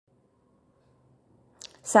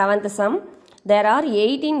Seventh sum. There are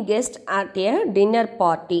 18 guests at a dinner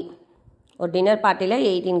party. ஒரு dinner partyல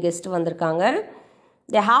 18 guests வந்திருக்காங்க.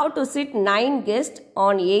 They have to sit 9 guests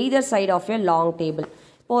on either side of a long table.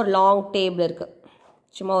 இப்போ ஒரு long table இருக்கு.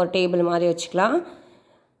 சும்மா ஒரு table மாதிரி வச்சுக்கலாம்.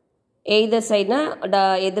 either sideனா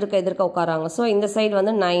எதிர்க்க உட்காராங்க. ஸோ இந்த சைடு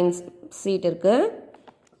வந்து 9 சீட் இருக்கு.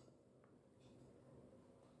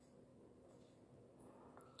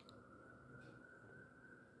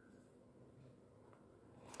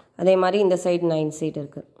 அதே மாதிரி இந்த சைடு 9 சீட்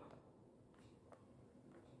இருக்கு.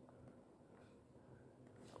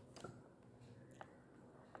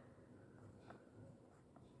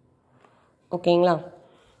 ஓகேங்களா?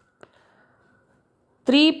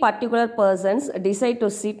 3 particular persons decide to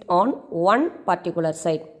sit on one particular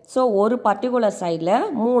side. So ஒரு பர்டிகுலர் சைடில்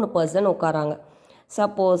 3 பர்சன் உட்காராங்க.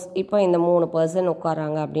 சப்போஸ் இப்போ இந்த 3 பர்சன்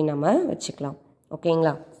உட்காராங்க அப்படின்னு நம்ம வச்சுக்கலாம்.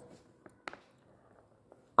 ஓகேங்களா?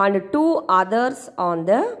 and 2 others on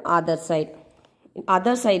the other side.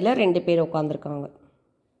 other sideல 2 பேர் உட்கார்ந்திருக்காங்க.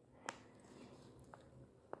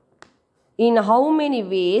 in how many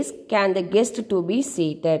ways can the guest to be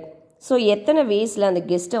seated? So எத்தனை வேஸில் அந்த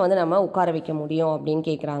கெஸ்ட்டை வந்து நம்ம உட்கார வைக்க முடியும் அப்படின்னு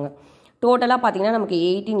கேட்குறாங்க. டோட்டலாக பார்த்தீங்கன்னா நமக்கு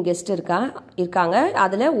 18 கெஸ்ட் இருக்காங்க.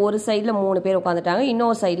 அதில் ஒரு சைடில் 3 பேர் உட்காந்துட்டாங்க,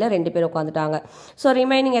 இன்னொரு சைடில் 2 பேர் உட்காந்துட்டாங்க. ஸோ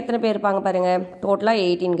ரிமைனிங் எத்தனை பேர் இருப்பாங்க பாருங்கள். டோட்டலாக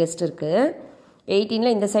 18 கெஸ்ட் இருக்குது.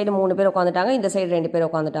 18ல் இந்த சைடு 3 பேர் உட்காந்துட்டாங்க, இந்த சைடு 2 பேர்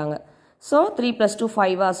உட்காந்துட்டாங்க. ஸோ 3 + 2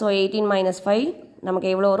 5. ஸோ 18 - 5 நமக்கு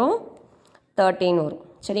எவ்வளோ வரும்? 13 வரும்.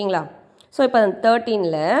 சரிங்களா? ஸோ இப்போ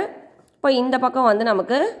 13ல் இப்போ இந்த பக்கம் வந்து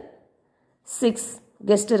நமக்கு 6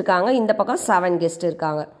 கெஸ்ட் இருக்காங்க, இந்த பக்கம் 7 கெஸ்ட்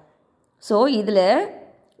இருக்காங்க. ஸோ இதில்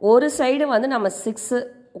ஒரு சைடு வந்து நம்ம 6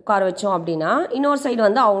 உட்கார வச்சோம் அப்படின்னா இன்னொரு சைடு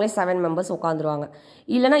வந்து அவங்களே 7 மெம்பர்ஸ் உட்காந்துருவாங்க.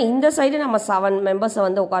 இல்லைனா இந்த சைடு நம்ம 7 மெம்பர்ஸை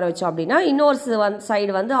வந்து உட்கார வச்சோம் அப்படின்னா இன்னொரு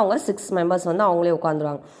சைடு வந்து அவங்க 6 மெம்பர்ஸ் வந்து அவங்களே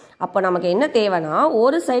உட்காந்துருவாங்க. அப்போ நமக்கு என்ன தேவைன்னா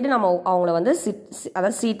ஒரு சைடு நம்ம அவங்கள வந்து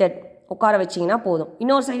அதாவது சீட்டட் உட்கார வச்சிங்கன்னா போதும்.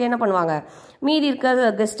 இன்னொரு சைடு என்ன பண்ணுவாங்க, மீதி இருக்கிற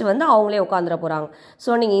கெஸ்ட் வந்து அவங்களே உட்காந்துட போகிறாங்க.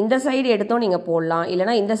 ஸோ நீங்கள் இந்த சைடு எடுத்தும் நீங்கள் போடலாம்,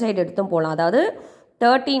 இல்லைனா இந்த சைடு எடுத்தும் போடலாம். அதாவது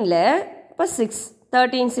 13ல் இப்போ 6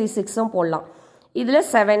 13C6 போடலாம். இதில்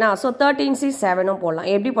 7 ஸோ 13C7 போடலாம்.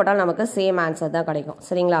 எப்படி போட்டாலும் நமக்கு சேம் ஆன்சர் தான் கிடைக்கும்.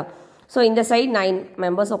 சரிங்களா? ஸோ இந்த சைடு 9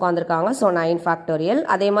 மெம்பர்ஸ் உட்காந்துருக்காங்க. So 9 factorial.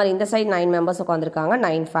 அதே மாதிரி இந்த சைடு 9 மெம்பர்ஸ் உட்காந்துருக்காங்க,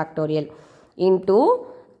 9 ஃபேக்டோரியல் இன்டூ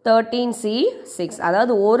 13C6.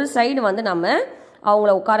 அதாவது ஒரு சைடு வந்து நம்ம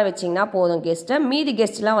அவங்கள உட்கார வச்சிங்கன்னா போதும் கெஸ்ட்டை. மீதி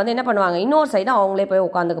கெஸ்ட்லாம் வந்து என்ன பண்ணுவாங்க, இன்னொரு சைடு அவங்களே போய்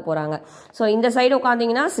உட்காந்துக்க போகிறாங்க. ஸோ இந்த சைடு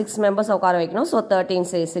உட்காந்திங்கன்னா 6 மெம்பர்ஸ் உட்கார வைக்கணும். ஸோ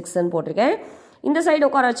 13C6 போட்டிருக்கேன். இந்த சைடு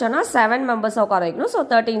உட்கார வச்சோன்னா 7 மெம்பர்ஸ் உட்கார வைக்கணும். ஸோ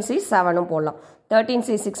 13C7 போடலாம்.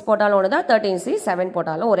 13C6 போட்டாலும் ஒன்று தான், 13C7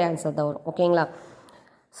 போட்டாலும் ஒரே ஆன்சர் தான் வரும். ஓகேங்களா?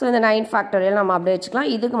 ஸோ இந்த 9 ஃபேக்டோரியல் நம்ம அப்படியே வச்சுக்கலாம்.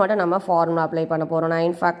 இதுக்கு மட்டும் நம்ம ஃபார்முலா அப்ளை பண்ண போகிறோம்.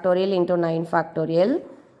 9 factorial into 9 factorial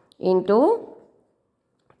into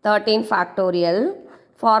 13 factorial.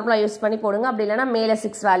 Formula use பண்ணி போடுங்க. அப்படி இல்லைனா மேலே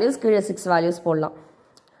 6 வேல்யூஸ் கீழே 6 வேல்யூஸ் போடலாம்.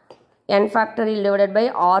 n factorial divided by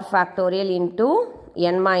r factorial into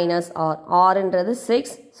n minus r. rன்றது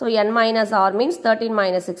 6. So n minus r means 13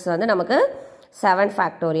 - 6 வந்து நமக்கு 7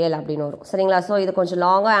 ஃபேக்டோரியல் அப்படின்னு வரும். சரிங்களா? ஸோ இது கொஞ்சம்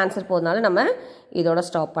லாங்காக ஆன்சர் போகிறதுனால நம்ம இதோட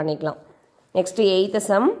ஸ்டாப் பண்ணிக்கலாம். Next 8th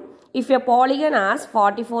sum. If a polygon has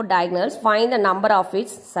 44 diagonals, find the number of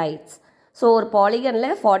its sides. So ஒரு பாலிகனில்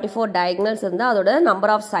 44 diagonals இருந்தால் அதோட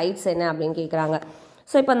நம்பர் ஆஃப் சைட்ஸ் என்ன அப்படின்னு கேட்குறாங்க.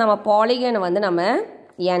 ஸோ இப்போ நம்ம பாலிகனை வந்து நம்ம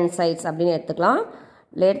n sides அப்படின்னு எடுத்துக்கலாம்.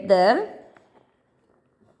 Let the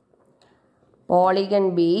polygon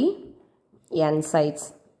be n sides.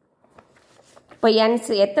 இப்போ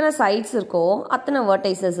எத்தனை சைட்ஸ் இருக்கோ அத்தனை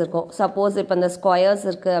வெர்டைசஸ் இருக்கும். சப்போஸ் இப்போ இந்த ஸ்கொயர்ஸ்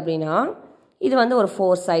இருக்குது அப்படின்னா இது வந்து ஒரு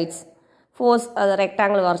 4 சைட்ஸ். 4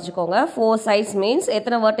 ரெக்டாங்கிள் வரைச்சிக்கோங்க. 4 சைட்ஸ் மீன்ஸ்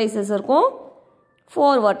எத்தனை வெர்டைசஸ் இருக்கும்?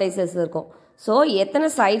 4 வெர்டைசஸ் இருக்கும். ஸோ எத்தனை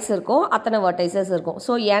சைட்ஸ் இருக்கோ அத்தனை வெர்டைசஸ் இருக்கும்.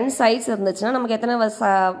 ஸோ n சைட்ஸ் இருந்துச்சுன்னா நமக்கு எத்தனை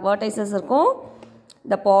வெர்டைசஸ் இருக்கும்?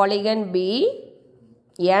 the polygon be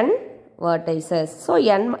n vertices. So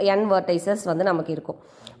n vertices வந்து நமக்கு இருக்கும்.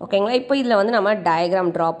 ஓகேங்களா? இப்போ இதில் வந்து நம்ம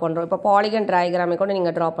டயக்ராம் ட்ரா பண்ணுறோம். இப்போ பாலிகன் டயக்ராமை கூட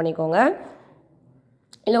நீங்கள் ட்ரா பண்ணிக்கோங்க.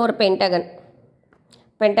 இல்லை ஒரு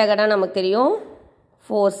பென்டகனாக நமக்கு தெரியும்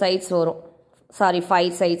 4 சைட்ஸ் வரும். சாரி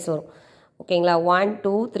 5 சைட்ஸ் வரும். ஓகேங்களா? 1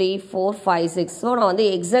 2 3 4 5 6. ஸோ நான் வந்து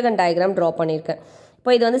எக்ஸகன் டயக்ராம் ட்ரா பண்ணியிருக்கேன்.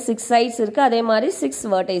 இப்போ இது வந்து 6 சைட்ஸ் இருக்குது, அதே மாதிரி 6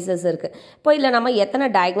 வெர்டைசஸ் இருக்குது. இப்போ இதில் நம்ம எத்தனை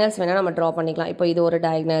டயக்னல்ஸ் வேணால் நம்ம ட்ரா பண்ணிக்கலாம். இப்போ இது ஒரு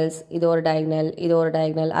டயக்னல்ஸ், இது ஒரு டயக்னல், இது ஒரு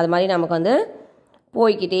டயக்னல், அது மாதிரி நமக்கு வந்து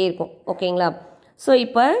போய்கிட்டே இருக்கும். ஓகேங்களா? ஸோ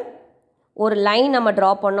இப்போ ஒரு லைன் நம்ம ட்ரா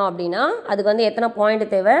பண்ணோம் அப்படின்னா அதுக்கு வந்து எத்தனை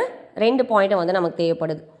பாயிண்ட் தேவை? 2 பாயிண்ட் வந்து நமக்கு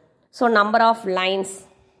தேவைப்படுது. ஸோ நம்பர் ஆஃப் லைன்ஸ்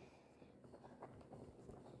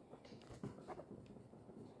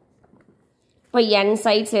இப்போ n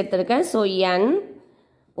சைட்ஸ் எடுத்திருக்கேன். ஸோ n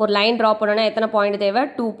ஒரு லைன் ட்ரா பண்ணோன்னா எத்தனை பாயிண்ட் தேவை?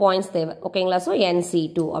 2 பாயிண்ட்ஸ் தேவை. ஓகேங்களா? ஸோ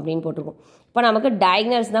NC2 அப்படின்னு போட்டிருக்கோம். இப்போ நமக்கு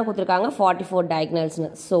டயக்னல்ஸ் தான் கொடுத்துருக்காங்க 44 டயக்னல்ஸ்னு.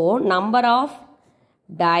 ஸோ நம்பர் ஆஃப்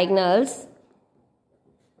டயக்னல்ஸ்,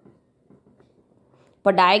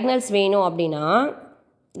 இப்போ டயக்னல்ஸ் வேணும் அப்படின்னா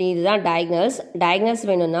இதுதான் டயக்னல்ஸ்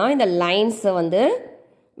வேணும்னா இந்த லைன்ஸை வந்து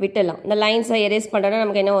விட்டுடலாம். இந்த லைன்ஸை எரேஸ் பண்ணுறோன்னா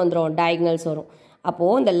நமக்கு என்ன வந்துடும், டயக்னல்ஸ் வரும்.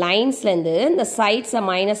 அப்போது இந்த லைன்ஸ்லேருந்து இந்த சைட்ஸை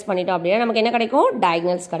மைனஸ் பண்ணிட்டோம் அப்படின்னா நமக்கு என்ன கிடைக்கும்,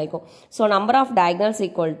 டயக்னல்ஸ் கிடைக்கும். So number of diagonals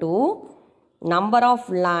equal to number of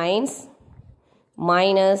lines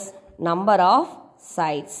minus number of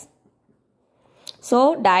sides. So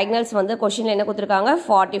diagonals வந்து கொஷினில் என்ன கொடுத்துருக்காங்க,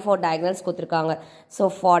 44 டயக்னல்ஸ் கொடுத்துருக்காங்க. So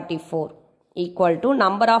 44 equal to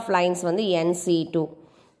number of lines வந்து NC2,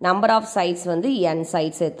 நம்பர் ஆஃப் சைட்ஸ் வந்து N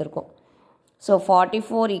சைட்ஸ் எடுத்துருக்கோம். ஸோ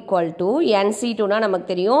 44 ஈக்குவல் டு NC2னா நமக்கு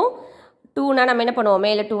தெரியும், 2னா நம்ம என்ன பண்ணுவோம்,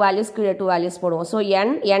 மேலே 2 வேல்யூஸ் கீழே 2 வேல்யூஸ் போடுவோம். ஸோ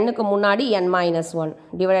Nக்கு முன்னாடி N-1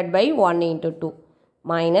 divided by 1 × 2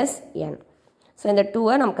 minus N. So இந்த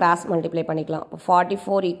 2வை நம்ம கிராஸ் மல்டிப்ளை பண்ணிக்கலாம். இப்போ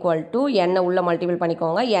 44 ஈக்குவல் டு N உள்ள மல்டிபிள்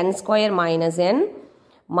பண்ணிக்கோங்க, N² minus N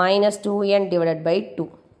minus 2N divided by 2,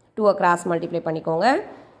 2வை cross multiply பண்ணிக்கோங்க.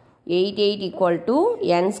 88 ஈக்குவல் டு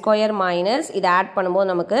N² மைனஸ் இதை ஆட் பண்ணும்போது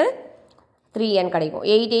நமக்கு 3N கிடைக்கும்.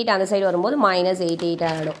 88 அந்த சைடு வரும்போது மைனஸ் 88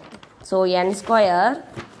 ஆகிடும். So N²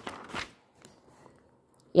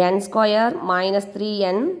 minus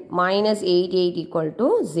 3N minus 88 equal to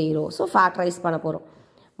 0. So factorise பண்ண போகிறோம்.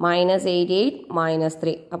 மைனஸ் 88 மைனஸ்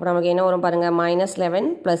 3, அப்புறம் நமக்கு என்ன வரும் பாருங்கள், மைனஸ் 11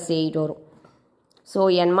 ப்ளஸ் 8 வரும். So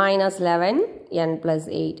N minus 11 N plus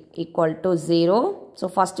 8 equal to 0. So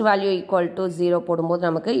first value equal to 0 போடும்போது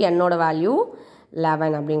நமக்கு Nோட வேல்யூ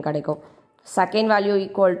 11 அப்படின்னு கிடைக்கும். செகண்ட் வேல்யூ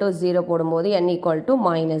ஈக்குவல் டு 0 போடும்போது N equal to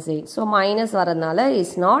minus 8. So minus வரதுனால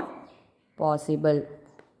இஸ் நாட் பாசிபிள்.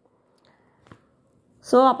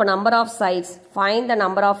 ஸோ அப்போ number of sides, find the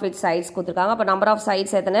number of it sides கொடுத்துருக்காங்க. அப்போ number of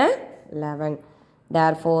sides எத்தனை, 11.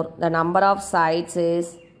 Therefore the number of sides is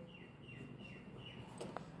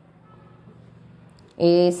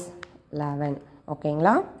 11.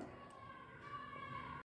 ஓகேங்களா?